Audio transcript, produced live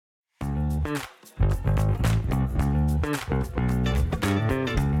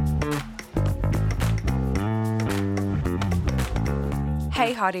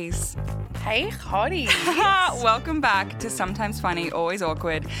Hey hotties. Hey hotties. Welcome back to Sometimes Funny, Always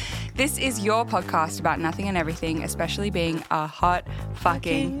Awkward. This is your podcast about nothing and everything, especially being a hot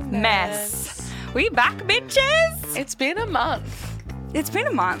fucking mess. We back, bitches? It's been a month. It's been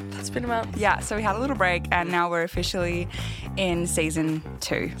a month. It's been a month. Yeah, so we had a little break and now we're officially in season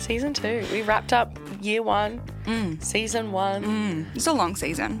 2. Season 2. We wrapped up year 1, season 1. It's a long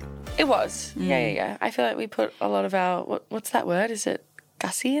season. It was. Yeah. I feel like we put a lot of our, what's that word? Is it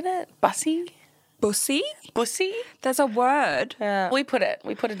gussy in it? Bussy? Bussy? Bussy? There's a word. We put it in.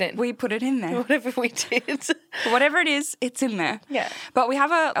 We put it in there. Whatever we did. Whatever it is, it's in there. Yeah. But we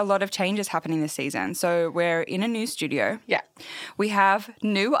have a lot of changes happening this season. So we're in a new studio. Yeah. We have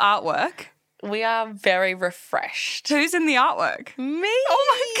new artwork. We are very refreshed. Who's in the artwork? Me.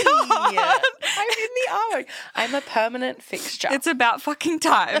 Oh my God. I'm in the artwork. I'm a permanent fixture. It's about fucking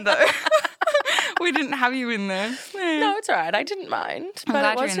time, though. We didn't have you in there. No, it's all right. I didn't mind. I'm But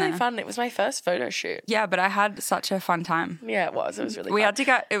glad it you're was in really there. fun. It was my first photo shoot. Yeah, but I had such a fun time. Yeah, it was. It was really We fun. had to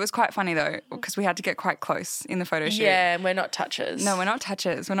get, it was quite funny though, because we had to get quite close in the photo shoot. Yeah, and we're not tches. No, we're not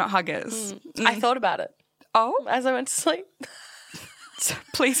touchers. We're not huggers. I thought about it Oh, as I went to sleep.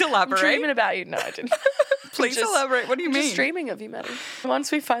 please elaborate. Dreaming about you. No, I didn't. Please elaborate. What do you mean? Just dreaming of you, Maddie.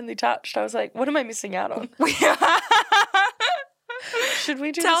 Once we finally touched, I was like, what am I missing out on? Should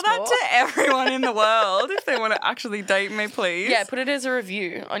we do Tell this that more? to everyone in the world if they want to actually date me, please. Yeah, put it as a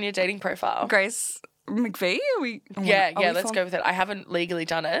review on your dating profile. Grace McVie? Are we? Yeah, are we let's for- go with it. I haven't legally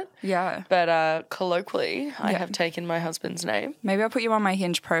done it, Yeah. but colloquially, I have taken my husband's name. Maybe I'll put you on my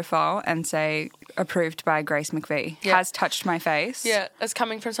Hinge profile and say approved by Grace McVie. Yeah. Has touched my face. Yeah, it's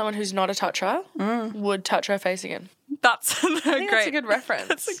coming from someone who's not a toucher, would touch her face again. That's I think great. that's a good reference.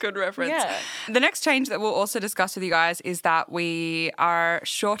 That's a good reference. Yeah. The next change that we'll also discuss with you guys is that we are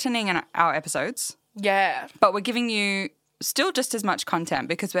shortening our episodes, Yeah. but we're giving you still just as much content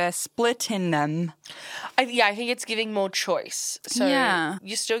because we're splitting them. I think it's giving more choice. So Yeah.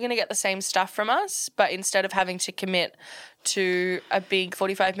 you're still going to get the same stuff from us, but instead of having to commit to a big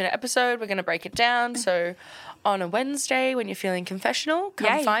 45-minute episode, we're going to break it down. So on a Wednesday when you're feeling confessional,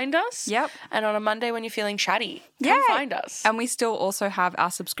 come Yay. find us. Yep. And on a Monday when you're feeling chatty, come Yay. find us. And we still also have our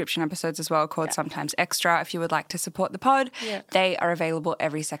subscription episodes as well called Sometimes Extra. If you would like to support the pod, they are available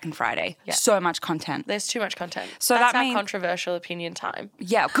every second Friday. Yeah. So much content. There's too much content. So That's that our means- controversial opinion time.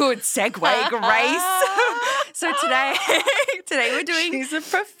 Yeah, good segue, Grace. So today we're doing... She's a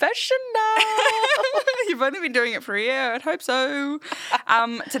professional. You've only been doing it for a year. I'd hope so.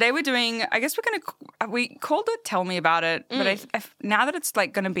 Today we're doing, I guess we called it Tell Me About It, but now that it's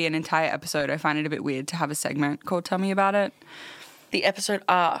like going to be an entire episode, I find it a bit weird to have a segment called Tell Me About It. The episode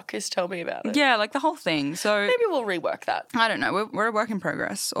arc is Tell Me About It. Yeah, like the whole thing. So Maybe we'll rework that. I don't know. We're a work in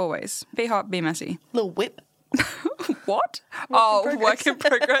progress, always. Be hot, be messy. Little whip. What? Work in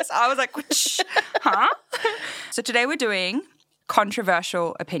progress. I was like, huh? So today we're doing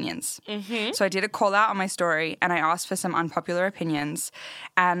controversial opinions. Mm-hmm. So I did a call out on my story and I asked for some unpopular opinions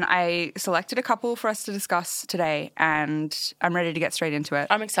and I selected a couple for us to discuss today and I'm ready to get straight into it.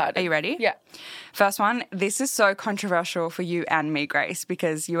 I'm excited. Are you ready? Yeah. First one, this is so controversial for you and me, Grace,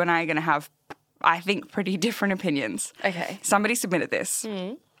 because you and I are going to have, I think, pretty different opinions. Okay. Somebody submitted this.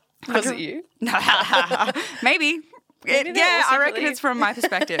 Was it you? Maybe. Maybe they're Yeah, all I reckon secretly- it's from my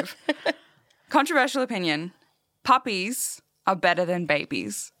perspective. Controversial opinion. Puppies are better than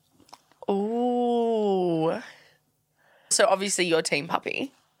babies. Ooh. So obviously you're team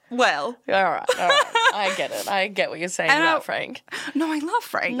puppy. Well. All right. I get it. I get what you're saying And about Frank. No, I love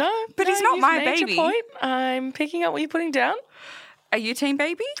Frank. No, But he's not you've my made baby. Your point. I'm picking up what you're putting down. Are you team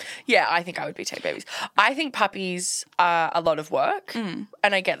baby? Yeah, I think I would be team babies. I think puppies are a lot of work, and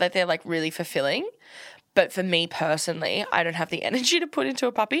I get that they're like really fulfilling. But for me personally, I don't have the energy to put into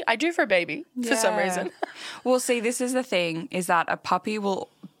a puppy. I do for a baby for some Yeah. reason. Well, see, this is the thing, is that a puppy will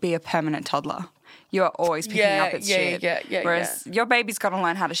be a permanent toddler. You're always picking up its shit. Yeah. Whereas your baby's got to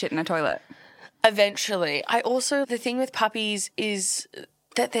learn how to shit in a toilet. Eventually. The thing with puppies is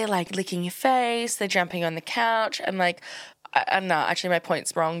that they're like licking your face, they're jumping on the couch, and like, no, actually my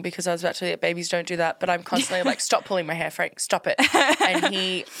point's wrong because I was about to say that babies don't do that, but I'm constantly like, stop pulling my hair, Frank, stop it. And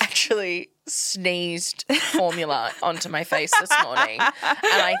he actually sneezed formula onto my face this morning. And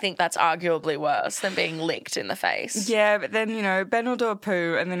I think that's arguably worse than being licked in the face. Yeah, but then, Ben will do a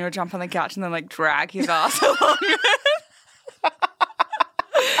poo and then he'll jump on the couch and then like drag his ass along.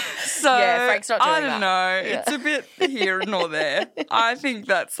 So, Yeah, Frank's not doing I don't that. know. Yeah. It's a bit here nor there. I think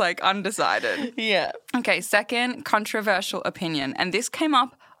that's like undecided. Yeah. Okay, second controversial opinion. And this came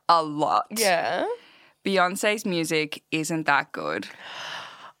up a lot. Yeah. Beyonce's music isn't that good.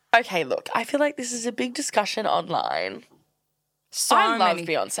 Okay, look, I feel like this is a big discussion online. I love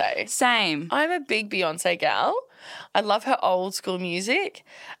Beyonce. Same. I'm a big Beyonce gal. I love her old school music.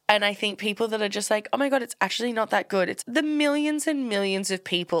 And I think people that are just like, oh my God, it's actually not that good. It's the millions and millions of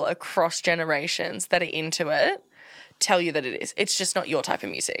people across generations that are into it tell you that it is. It's just not your type of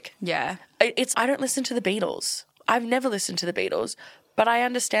music. Yeah. I don't listen to the Beatles. I've never listened to the Beatles, but I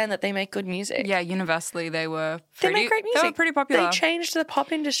understand that they make good music. Yeah, universally they were They make great music. They were pretty popular. They changed the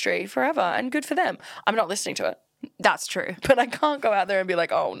pop industry forever, and good for them. I'm not listening to it. That's true. But I can't go out there and be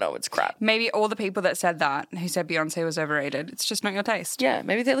like, oh, no, it's crap. Maybe all the people that said that, who said Beyonce was overrated, it's just not your taste. Yeah,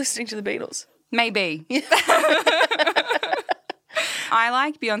 maybe they're listening to the Beatles. Maybe. Yeah. I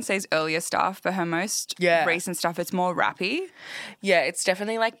like Beyonce's earlier stuff, but her most recent stuff, it's more rappy. Yeah, it's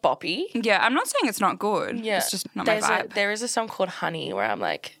definitely like boppy. Yeah, I'm not saying it's not good. Yeah. It's just not my vibe. There is a song called Honey where I'm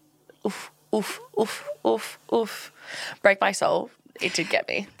like, oof, oof, oof, oof, oof. Break My Soul. It did get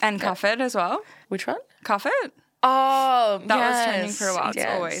me. And Cuff It as well. Which one? Cuff It. Oh, that was trending for a while. It's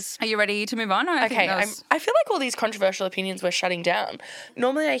always. Are you ready to move on? I feel like all these controversial opinions we're shutting down.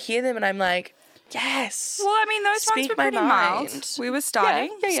 Normally I hear them and I'm like, yes. Well, I mean, those ones were pretty mild. We were starting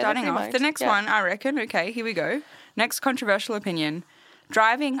off. The next one, I reckon, okay, here we go. Next controversial opinion.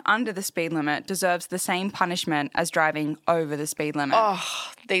 Driving under the speed limit deserves the same punishment as driving over the speed limit.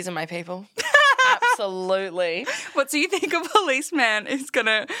 Oh, these are my people. Absolutely. What, so you think a policeman is going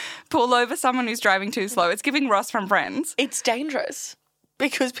to pull over someone who's driving too slow? It's giving Ross from Friends. It's dangerous.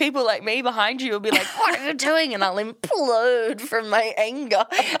 Because people like me behind you will be like, what are you doing? And I'll implode from my anger.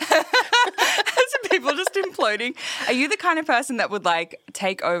 People just imploding. Are you the kind of person that would like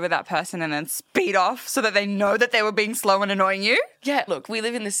take over that person and then speed off so that they know that they were being slow and annoying you? Yeah, look, we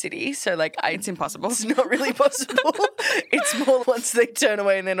live in the city, so like it's impossible. It's not really possible. It's more once they turn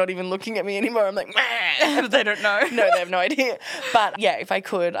away and they're not even looking at me anymore, I'm like, they don't know. No, they have no idea. But yeah, if I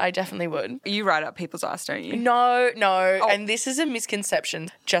could, I definitely would. You ride up people's ass, don't you? No. Oh. And this is a misconception.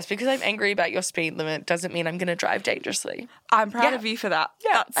 Just because I'm angry about your speed limit doesn't mean I'm going to drive dangerously. I'm proud of you for that.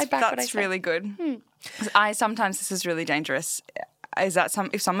 Yeah, that's really good. Sometimes this is really dangerous. Is that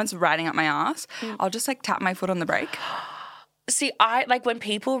if someone's riding up my ass, I'll just like tap my foot on the brake. See, I like when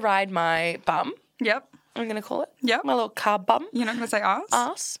people ride my bum. Yep. I'm going to call it. Yep. My little car bum. You're not going to say ass?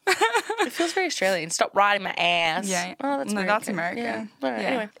 Ass. It feels very Australian. Stop riding my ass. Yeah. Oh, that's American. That's American. Yeah. All right.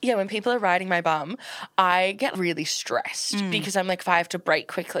 Anyway. Yeah, when people are riding my bum, I get really stressed because I'm like, if I have to brake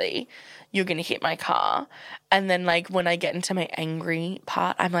quickly, you're going to hit my car. And then like when I get into my angry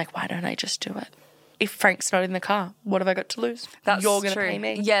part, I'm like, why don't I just do it? If Frank's not in the car, what have I got to lose? That's You're going to true. pay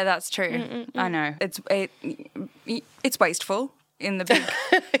me. Yeah, that's true. I know. It's wasteful in the big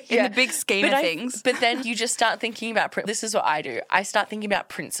in the big scheme of things. But then you just start thinking about this is what I do. I start thinking about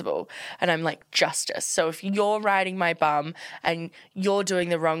principle, and I'm like justice. So if you're riding my bum and you're doing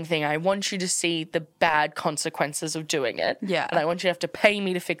the wrong thing, I want you to see the bad consequences of doing it. Yeah. And I want you to have to pay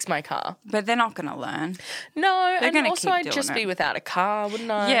me to fix my car. But they're not going to learn. No, and also I'd just be without a car,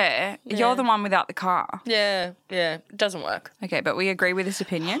 wouldn't I? Yeah. You're the one without the car. Yeah. It doesn't work. Okay, but we agree with this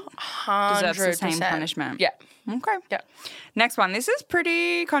opinion. 100%. Deserves the same punishment. Yeah. Okay. Yeah. Next one. This is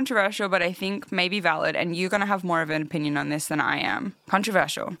pretty controversial, but I think maybe valid, and you're going to have more of an opinion on this than I am.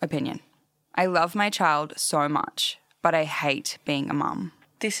 Controversial opinion. I love my child so much, but I hate being a mum.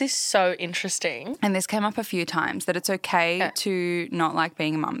 This is so interesting. And this came up a few times, that it's okay to not like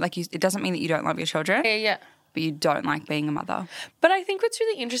being a mum. Like, it doesn't mean that you don't love your children. Yeah. But you don't like being a mother. But I think what's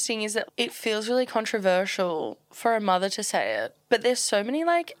really interesting is that it feels really controversial for a mother to say it. But there's so many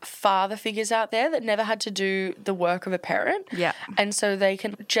like father figures out there that never had to do the work of a parent. Yeah. And so they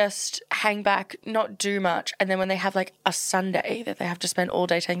can just hang back, not do much. And then when they have like a Sunday that they have to spend all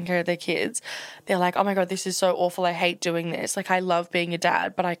day taking care of their kids, they're like, oh my God, this is so awful. I hate doing this. Like I love being a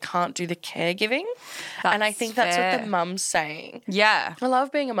dad, but I can't do the caregiving. And I think that's what the mum's saying. Yeah. I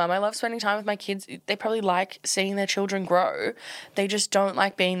love being a mum. I love spending time with my kids. They probably like seeing their children grow. They just don't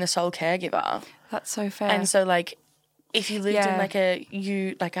like being the sole caregiver. That's so fair. And so like if you lived in like a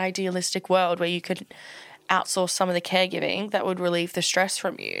idealistic world where you could outsource some of the caregiving, that would relieve the stress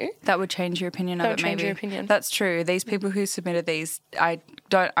from you. That would change your opinion of it, maybe. That would change your opinion. That's true. These people who submitted these, I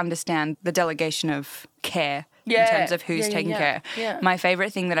don't understand the delegation of care in terms of who's taking care. Yeah. My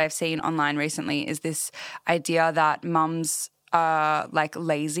favourite thing that I've seen online recently is this idea that mums are like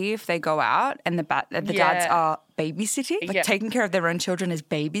lazy if they go out, and the dads are babysitting. Like taking care of their own children is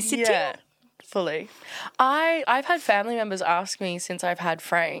babysitting. Yeah. Fully. I've had family members ask me since I've had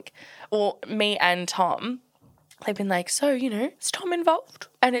Frank, or me and Tom, they've been like, so, is Tom involved?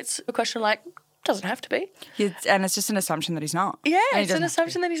 And it's a question like, doesn't have to be. And it's just an assumption that he's not. Yeah, it's an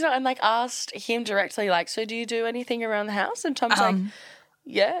assumption that he's not. And like asked him directly, like, so do you do anything around the house? And Tom's like,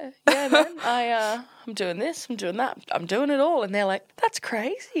 yeah, man. I'm doing this, I'm doing that, I'm doing it all. And they're like, that's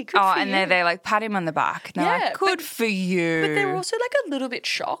crazy. Good for and you. they like pat him on the back. And they're like, good for you. But they're also like a little bit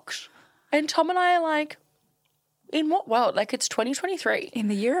shocked. And Tom and I are like, in what world? Like, it's 2023. In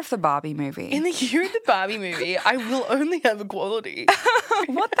the year of the Barbie movie. In the year of the Barbie movie, I will only have equality.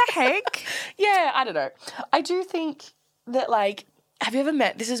 What the heck? Yeah, I don't know. I do think that, like, have you ever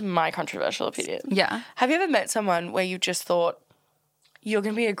met, this is my controversial opinion. Yeah. Have you ever met someone where you just thought, you're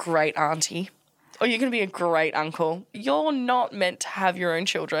going to be a great auntie or you're going to be a great uncle? You're not meant to have your own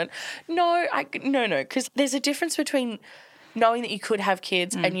children. No, because there's a difference between knowing that you could have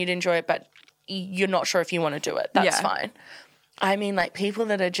kids and you'd enjoy it, but you're not sure if you want to do it. That's fine. I mean, like, people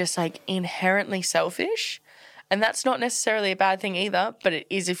that are just, like, inherently selfish, and that's not necessarily a bad thing either, but it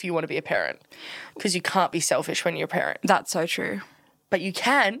is if you want to be a parent, because you can't be selfish when you're a parent. That's so true. But you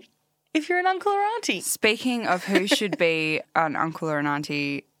can if you're an uncle or auntie. Speaking of who should be an uncle or an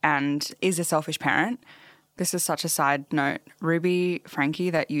auntie and is a selfish parent, this is such a side note. Ruby Frankie,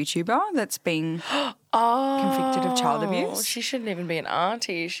 that YouTuber that's being convicted of child abuse. She shouldn't even be an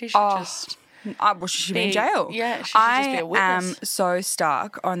auntie. She should just... Well, she should be in jail. Yeah, she should just be a witness. I am so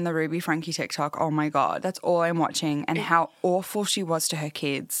stuck on the Ruby Frankie TikTok. Oh, my God. That's all I'm watching. And how awful she was to her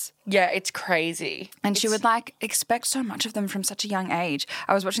kids. Yeah, it's crazy. And she would, like, expect so much of them from such a young age.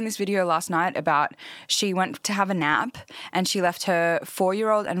 I was watching this video last night about she went to have a nap and she left her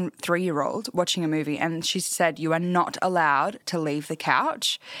 4-year-old and 3-year-old watching a movie, and she said, you are not allowed to leave the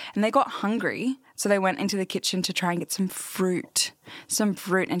couch. And they got hungry, so they went into the kitchen to try and get some fruit,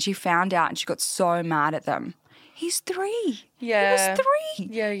 and she found out and she got so mad at them. He's 3. Yeah. He was 3.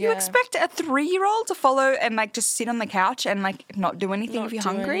 Yeah. You expect a 3-year-old to follow and, like, just sit on the couch and, like, not do anything if you're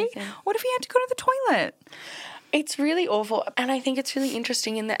hungry? Anything. What if he had to go to the toilet? It's really awful. And I think it's really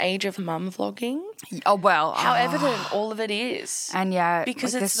interesting in the age of mum vlogging. Oh, well. How evident all of it is. And yeah,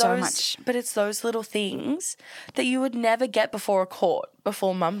 because like, it's there's those, so much. But it's those little things that you would never get before a court,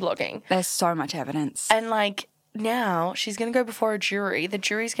 before mum vlogging. There's so much evidence. And, like, now she's going to go before a jury. The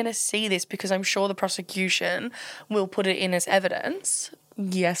jury's going to see this because I'm sure the prosecution will put it in as evidence.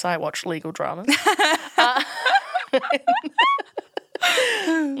 Yes, I watch legal dramas.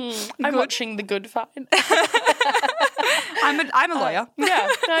 I'm watching The Good Fight. I'm a lawyer. Yeah,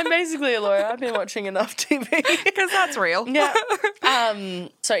 I'm basically a lawyer. I've been watching enough TV. Because that's real. Yeah.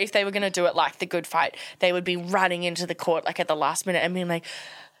 So if they were going to do it like The Good Fight, they would be running into the court like at the last minute and being like,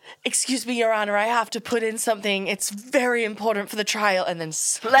 excuse me, Your Honour, I have to put in something. It's very important for the trial, and then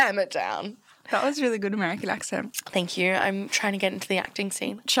slam it down. That was really good American accent. Thank you. I'm trying to get into the acting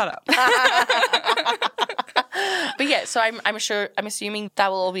scene. Shut up. But yeah, so I'm assuming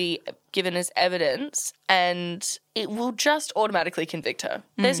that will all be given as evidence and it will just automatically convict her.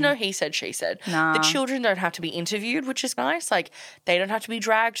 There's no he said, she said. Nah. The children don't have to be interviewed, which is nice. Like, they don't have to be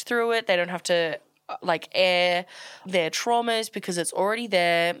dragged through it. They don't have to, like, air their traumas because it's already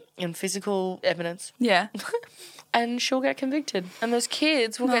there in physical evidence. Yeah. And she'll get convicted. And those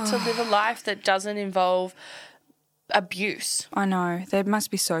kids will get to live a life that doesn't involve abuse. I know. They must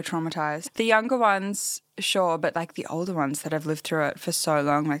be so traumatized. The younger ones, sure, but, like, the older ones that have lived through it for so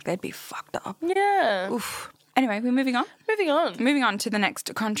long, like, they'd be fucked up. Yeah. Oof. Anyway, we're moving on. Moving on to the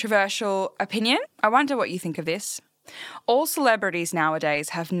next controversial opinion. I wonder what you think of this. All celebrities nowadays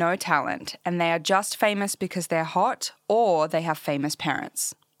have no talent and they are just famous because they're hot or they have famous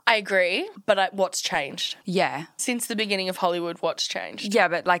parents. I agree, but what's changed? Yeah. Since the beginning of Hollywood, what's changed? Yeah,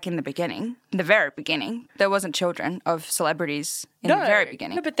 but like in the beginning, the very beginning, there wasn't children of celebrities in the very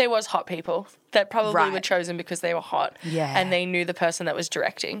beginning. No, but there was hot people that probably Right. were chosen because they were hot. Yeah. And they knew the person that was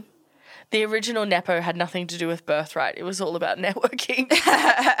directing. The original Nepo had nothing to do with birthright. It was all about networking.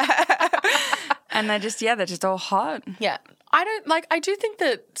 And they're just all hot. Yeah. I do think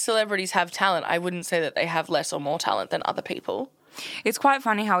that celebrities have talent. I wouldn't say that they have less or more talent than other people. It's quite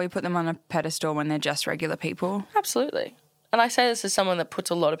funny how we put them on a pedestal when they're just regular people. Absolutely. And I say this as someone that puts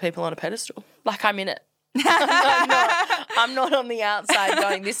a lot of people on a pedestal. Like, I'm in it. I'm not on the outside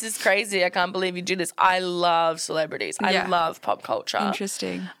going, this is crazy, I can't believe you do this. I love celebrities. I love pop culture.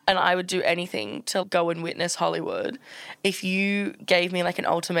 Interesting. And I would do anything to go and witness Hollywood. If you gave me like an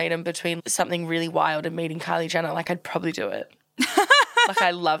ultimatum between something really wild and meeting Kylie Jenner, like, I'd probably do it. Like,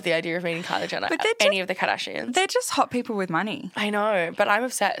 I love the idea of meeting Kylie Jenner, any of the Kardashians. They're just hot people with money. I know, but I'm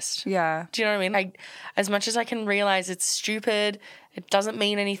obsessed. Yeah. Do you know what I mean? Like, as much as I can realize it's stupid, it doesn't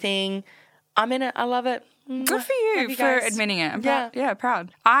mean anything, I'm in it. I love it. Good for you for admitting it. I'm proud. Yeah,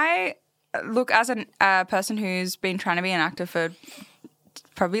 proud. I look, as a person who's been trying to be an actor for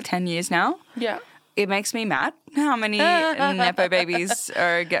probably 10 years now. Yeah. it makes me mad how many Nepo babies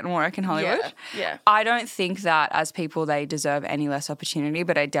are getting work in Hollywood. Yeah. I don't think that as people they deserve any less opportunity,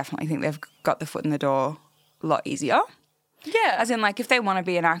 but I definitely think they've got the foot in the door a lot easier. Yeah. As in, like, if they want to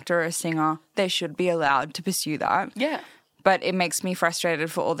be an actor or a singer, they should be allowed to pursue that. Yeah. But it makes me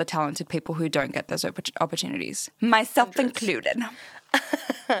frustrated for all the talented people who don't get those opportunities, myself included. But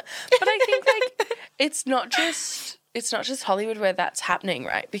I think, like, it's not just Hollywood where that's happening,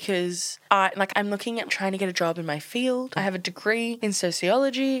 right? Because I'm looking at trying to get a job in my field. I have a degree in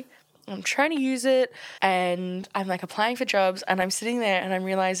sociology. I'm trying to use it, and I'm like applying for jobs, and I'm sitting there and I'm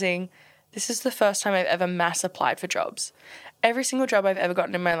realizing this is the first time I've ever mass applied for jobs. Every single job I've ever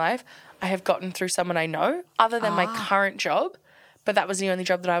gotten in my life, I have gotten through someone I know, other than my current job, but that was the only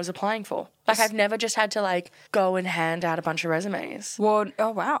job that I was applying for. Like, I've never just had to, like, go and hand out a bunch of resumes. Well,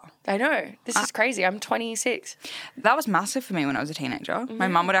 oh, wow. I know. This is crazy. I'm 26. That was massive for me when I was a teenager. My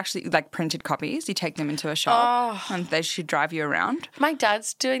mum would actually, like, printed copies. You take them into a shop and she'd drive you around. My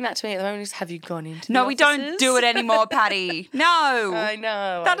dad's doing that to me at the moment. He's, have you gone into No, the we offices? don't do it anymore, Patty. No. I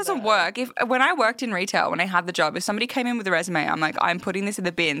know. That doesn't work. When I worked in retail, when I had the job, if somebody came in with a resume, I'm like, I'm putting this in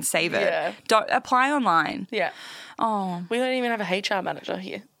the bin, save it. Yeah. Don't apply online. Yeah. Oh. We don't even have a HR manager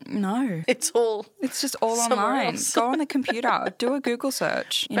here. No. It's just all somewhere online. else. Go on the computer. Do a Google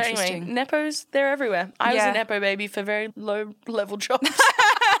search. But anyway, Nepos, they're everywhere. I was a Nepo baby for very low level jobs.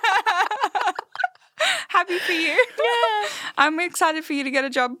 Happy for you. Yeah. I'm excited for you to get a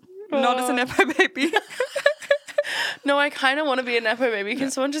job not as a Nepo baby. No, I kind of want to be a Nepo baby. Can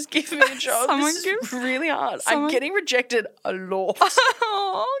someone just give me a job? This is really hard. I'm getting rejected a lot.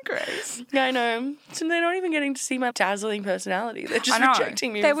 Oh, Grace. Yeah, I know. So they're not even getting to see my dazzling personality. They're just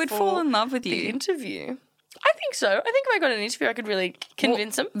rejecting me. They would fall in love with the you. interview. I think so. I think if I got an interview, I could really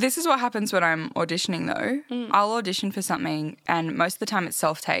convince them. This is what happens when I'm auditioning, though. I'll audition for something, and most of the time it's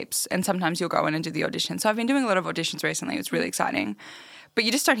self-tapes, and sometimes you'll go in and do the audition. So I've been doing a lot of auditions recently. It's really exciting. But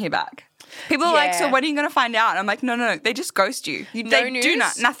you just don't hear back. People are like, so when are you going to find out? I'm like, no. They just ghost you. They do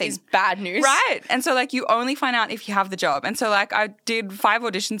nothing. Is bad news. Right. And so, like, you only find out if you have the job. And so, like, I did 5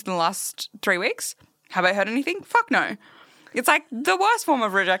 auditions in the last 3 weeks. Have I heard anything? Fuck no. It's like the worst form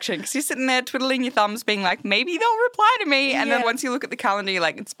of rejection because you're sitting there twiddling your thumbs being like, maybe they'll reply to me. And then once you look at the calendar, you're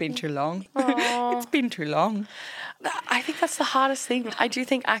like, it's been too long. It's been too long. I think that's the hardest thing. I do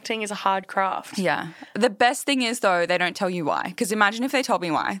think acting is a hard craft. Yeah. The best thing is, though, they don't tell you why. Because imagine if they told me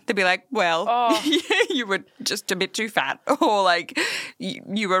why. They'd be like, well, you were just a bit too fat or like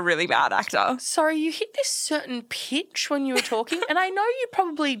you were a really bad actor. Sorry, you hit this certain pitch when you were talking. And I know you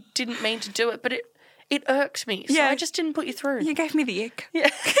probably didn't mean to do it, but it irked me. So I just didn't put you through. You gave me the ick. Yeah.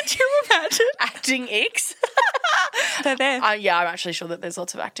 Could you imagine? Acting icks? They're there. Yeah, I'm actually sure that there's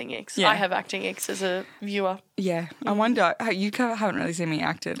lots of acting icks. Yeah. I have acting icks as a viewer. Yeah. I wonder, you haven't really seen me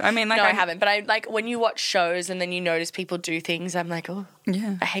acted. I mean, like. No, I haven't. But I like when you watch shows and then you notice people do things, I'm like, oh,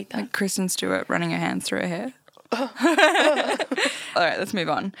 yeah, I hate that. Like Kristen Stewart running her hands through her hair. All right, let's move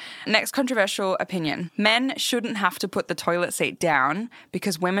on. Next controversial opinion. Men shouldn't have to put the toilet seat down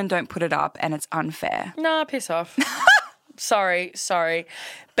because women don't put it up and it's unfair. Nah, piss off. Sorry.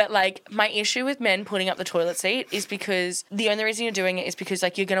 But, like, my issue with men putting up the toilet seat is because the only reason you're doing it is because,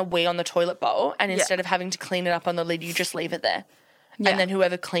 like, you're going to wee on the toilet bowl and instead of having to clean it up on the lid, you just leave it there. Yeah. And then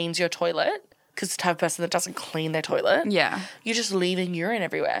whoever cleans your toilet, because the type of person that doesn't clean their toilet, you're just leaving urine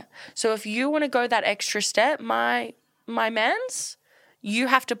everywhere. So if you want to go that extra step, my mans, you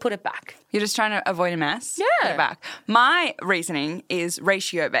have to put it back. You're just trying to avoid a mess? Yeah. Put it back. My reasoning is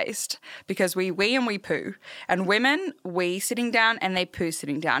ratio-based because we wee and we poo. And women wee sitting down and they poo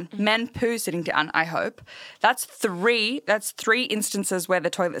sitting down. Men poo sitting down, I hope. That's three instances where the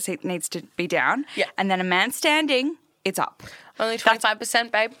toilet seat needs to be down. Yeah. And then a man standing, it's up. Only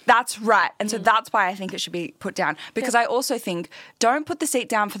 25%, babe. That's right. And so that's why I think it should be put down. Because I also think don't put the seat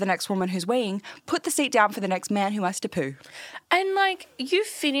down for the next woman who's weeing. Put the seat down for the next man who has to poo. And, like, you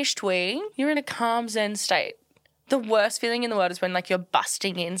finished weeing, you're in a calm zen state. The worst feeling in the world is when, like, you're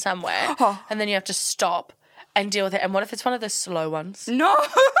busting in somewhere and then you have to stop and deal with it. And what if it's one of the slow ones? No.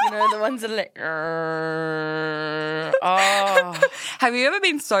 You know, the ones that are like, oh. Have you ever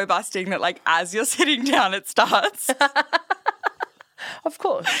been so busting that, like, as you're sitting down, it starts? Of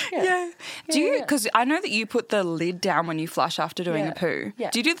course. Yeah. Do you, because I know that you put the lid down when you flush after doing a poo. Yeah.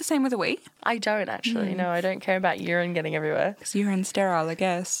 Do you do the same with a wee? I don't actually. No, I don't care about urine getting everywhere. Because urine sterile, I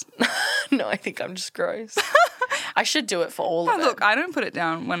guess. No, I think I'm just gross. I should do it for all of it. Look, I don't put it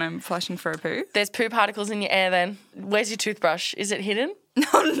down when I'm flushing for a poo. There's poo particles in your air then. Where's your toothbrush? Is it hidden?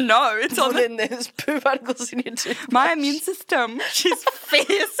 No, it's on then there's poo particles in your toothbrush. My immune system. She's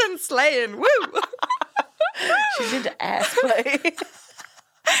fierce and slaying. Woo! She's into ass play.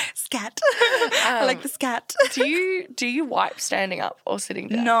 scat. I like the scat. Do you wipe standing up or sitting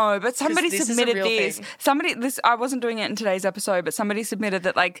down? No, but somebody this is a submitted real this. thing. I wasn't doing it in today's episode, but somebody submitted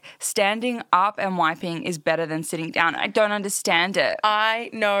that like standing up and wiping is better than sitting down. I don't understand it. I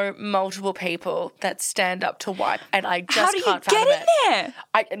know multiple people that stand up to wipe, and I just How do you can't get fathom in it.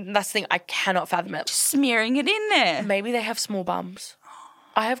 there? And that's the thing, I cannot fathom it. Smearing it in there. Maybe they have small bums.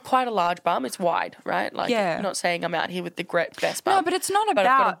 I have quite a large bum. It's wide, right? Like, Yeah. not saying I'm out here with the best bum. No, but it's not I've about.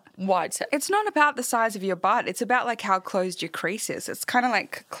 got a wide set. It's not about the size of your butt. It's about like how closed your crease is. It's kind of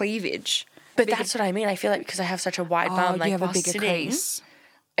like cleavage. But that's what I mean. I feel like because I have such a wide bum, like you have a while bigger sitting, crease.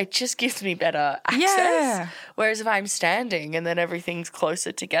 it just gives me better access. Yeah. Whereas if I'm standing and then everything's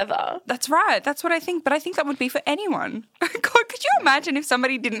closer together. That's right. That's what I think. But I think that would be for anyone. God, could you imagine if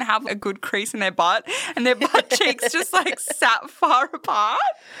somebody didn't have a good crease in their butt and their butt cheeks just like sat far apart?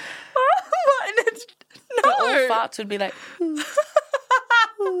 No. But all farts would be like.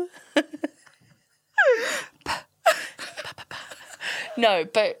 No,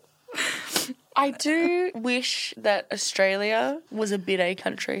 but I do wish that Australia was a bidet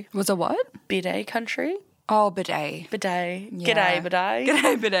country. Was a what? Bidet country? Oh, bidet. Bidet. Yeah. G'day, bidet.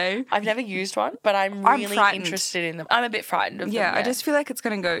 G'day, bidet. I've never used one, but I'm really frightened. interested in them. I'm a bit frightened of them. Yeah, I just feel like it's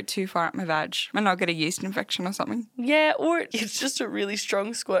going to go too far up my vag and I'll get a yeast infection or something. Yeah, or it's just a really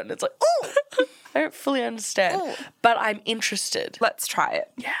strong squirt and it's like, oh! I don't fully understand, but I'm interested. Let's try it.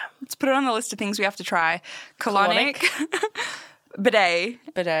 Yeah. Let's put it on the list of things we have to try. Colonic. Bidet.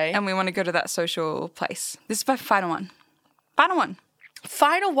 Bidet. And we want to go to that social place. This is my final one. Final one.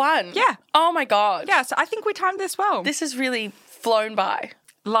 Final one. Yeah. Oh my God. Yeah, so I think we timed this well. This has really flown by.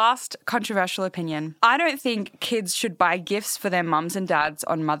 Last controversial opinion. I don't think kids should buy gifts for their mums and dads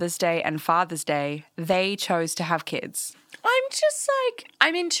on Mother's Day and Father's Day. They chose to have kids. I'm just like,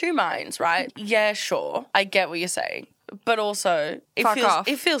 I'm in two minds, right? Yeah, sure. I get what you're saying. But also,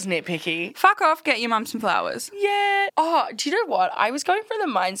 it feels nitpicky. Fuck off, get your mum some flowers. Yeah. Oh, do you know what? I was going for the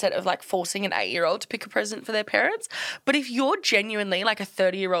mindset of like forcing an 8-year-old to pick a present for their parents. But if you're genuinely like a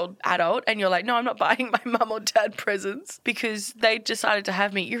 30-year-old adult and you're like, no, I'm not buying my mum or dad presents because they decided to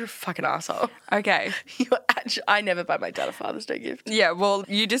have me, you're a fucking asshole. Okay. I never buy my dad a Father's Day gift. Yeah, well,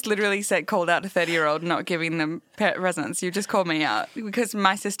 you just literally called out a 30-year-old not giving them presents. You just called me out because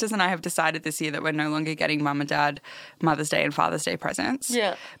my sisters and I have decided this year that we're no longer getting mum and dad Mother's Day and Father's Day presents.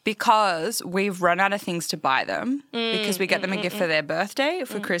 Yeah. Because we've run out of things to buy them because we get them a gift for their birthday,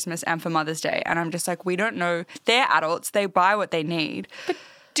 for Christmas and for Mother's Day. And I'm just like, we don't know. They're adults. They buy what they need. But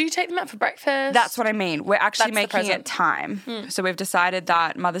do you take them out for breakfast? That's what I mean. We're actually That's making it time. So we've decided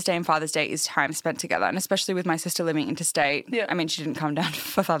that Mother's Day and Father's Day is time spent together. And especially with my sister living interstate. Yeah. I mean, she didn't come down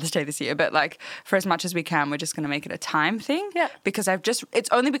for Father's Day this year, but like for as much as we can, we're just going to make it a time thing. Yeah. Because it's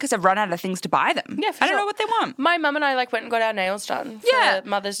only because I've run out of things to buy them. Yeah, for I don't sure. know what they want. My mum and I like went and got our nails done for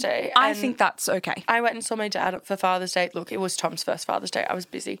Mother's Day. I and think that's okay. I went and saw my dad for Father's Day. Look, it was Tom's first Father's Day. I was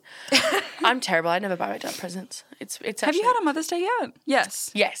busy. I'm terrible. I never buy my dad presents. It's actually... Have you had a Mother's Day yet? Yes.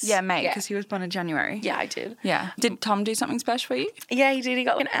 Yes. Yeah, May, Yeah. because he was born in January. Yeah, I did. Yeah. Did Tom do something special for you? Yeah, he did. He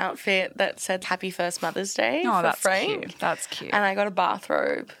got an outfit that said Happy First Mother's Day Oh, for that's Frank. cute. That's cute. And I got a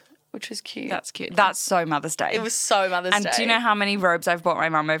bathrobe, which was cute. That's cute. That's so Mother's Day. It was so Mother's Day. And do you know how many robes I've bought my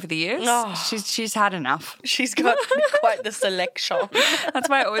mum over the years? Oh. She's had enough. She's got quite the selection. That's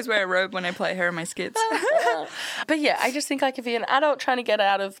why I always wear a robe when I play her in my skits. But yeah, I just think like if you're an adult trying to get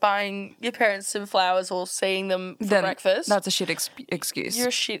out of buying your parents some flowers or seeing them for Then breakfast, that's a shit excuse. you're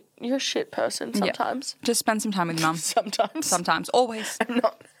a shit person sometimes. Just spend some time with mum. Sometimes. Sometimes. Always.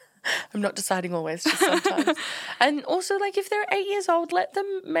 I'm not deciding always, just sometimes. And also, like, if they're 8 years old, let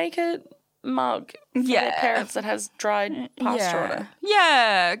them make a mug for their parents that has dried pasta on it.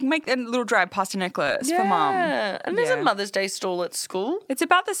 Yeah. Make a little dried pasta necklace for mum. Yeah. And there's a Mother's Day stall at school. It's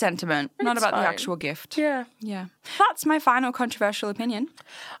about the sentiment, not It's about the fine. actual gift. Yeah. Yeah. That's my final controversial opinion.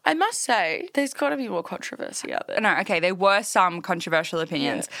 I must say, there's got to be more controversy out there. No, okay, there were some controversial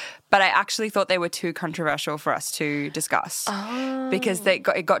opinions, but I actually thought they were too controversial for us to discuss because it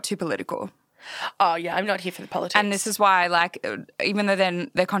got too political. Oh, yeah, I'm not here for the politics. And this is why, like, even though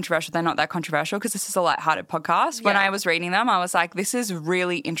they're controversial, they're not that controversial because this is a lighthearted podcast. When I was reading them, I was like, this is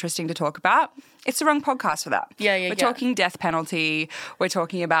really interesting to talk about. It's the wrong podcast for that. We're talking death penalty. We're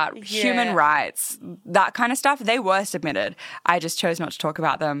talking about human rights, that kind of stuff. They were submitted. I just chose not to talk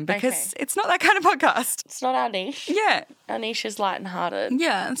about them because it's not that kind of podcast. It's not our niche. Yeah. Our niche is light and hearted.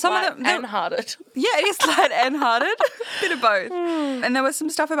 Yeah. And some of them... and hearted. Yeah, it is light and hearted. Bit of both. And there was some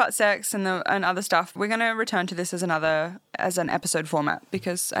stuff about sex and other stuff. We're going to return to this as an episode format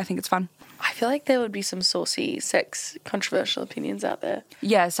because I think it's fun. I feel feel like there would be some saucy sex controversial opinions out there.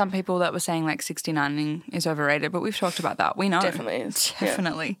 Yeah, some people that were saying like 69ing is overrated, but we've talked about that. We know. Definitely is.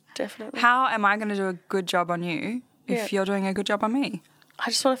 Definitely. Yeah, definitely. How am I going to do a good job on you if you're doing a good job on me? I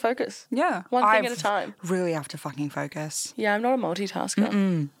just want to focus. Yeah. One thing at a time. Really have to fucking focus. Yeah, I'm not a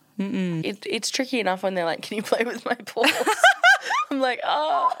multitasker. It's tricky enough when they're like, can you play with my balls? I'm like,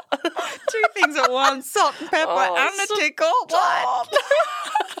 oh. 2 things at once, salt and pepper and a tickle. What?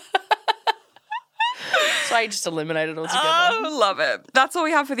 So I just eliminated altogether. Oh, love it. That's all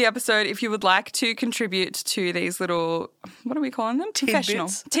we have for the episode. If you would like to contribute to these little, what are we calling them?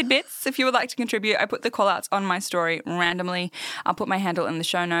 Tidbits. If you would like to contribute, I put the call outs on my story randomly. I'll put my handle in the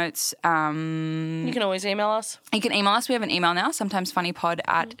show notes. You can always email us. You can email us. We have an email now,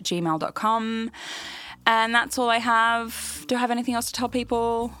 sometimesfunnypod@gmail.com. And that's all I have. Do I have anything else to tell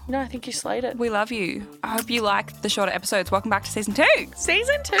people? No, I think you slayed it. We love you. I hope you liked the shorter episodes. Welcome back to season 2.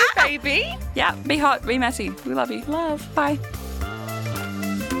 Season 2, baby. Yeah, be hot, be messy. We love you. Love. Bye.